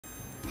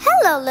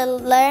Hello, little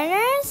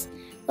learners!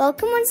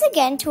 Welcome once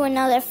again to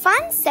another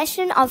fun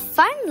session of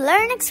Fun,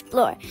 Learn,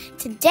 Explore.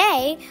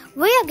 Today,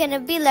 we are going to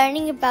be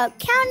learning about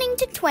counting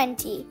to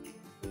 20.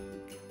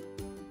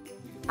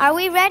 Are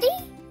we ready?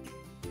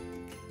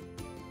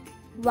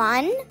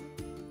 1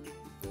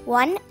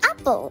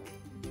 apple.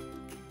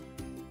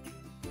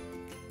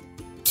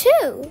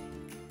 2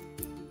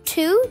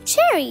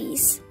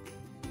 cherries.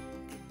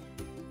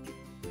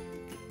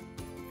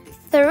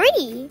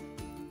 3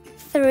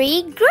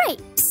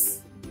 grapes.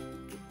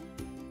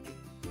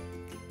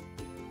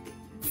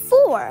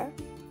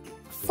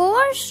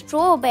 4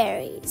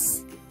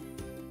 strawberries.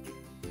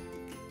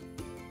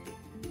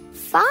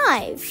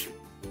 5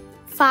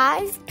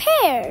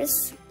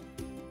 pears.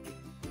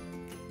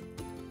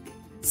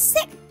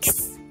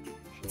 6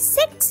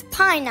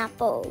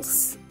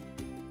 pineapples.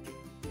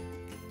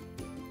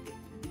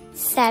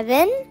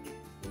 7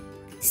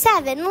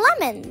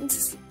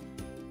 lemons.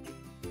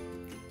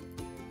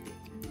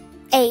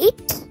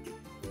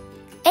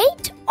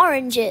 8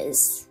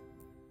 oranges.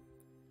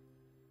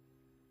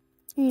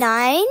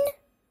 9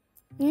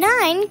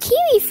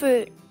 kiwi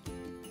fruit.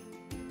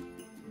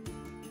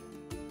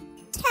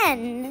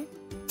 10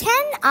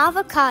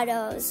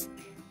 avocados.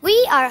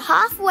 We are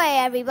halfway,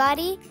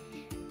 everybody.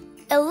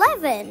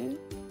 11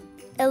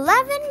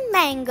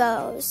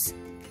 mangoes.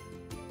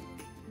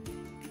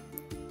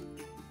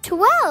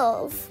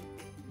 12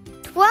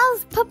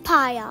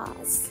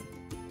 papayas.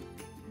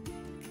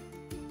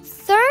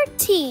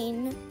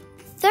 13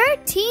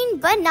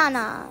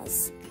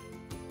 bananas.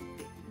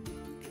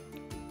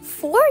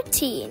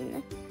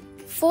 14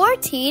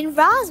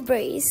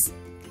 raspberries.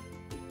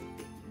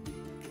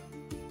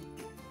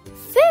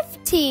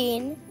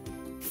 15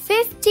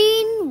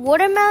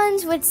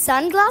 watermelons with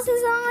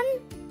sunglasses on.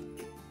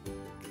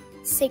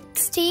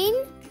 16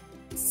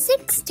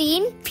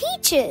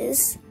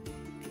 peaches.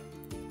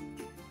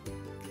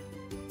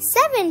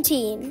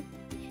 17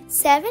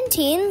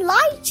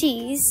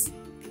 lychees.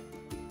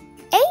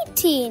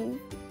 18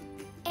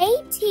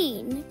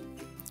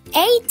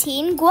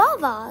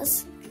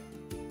 guavas.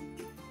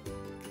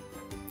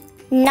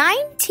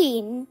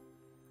 19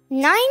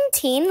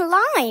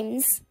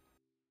 limes.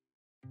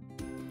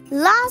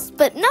 Last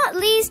but not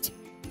least,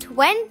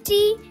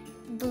 20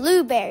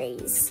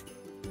 blueberries.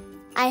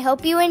 I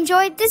hope you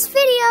enjoyed this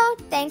video.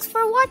 Thanks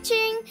for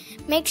watching.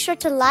 Make sure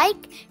to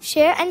like,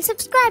 share, and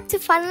subscribe to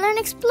Fun, Learn,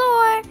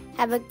 Explore.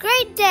 Have a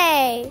great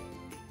day.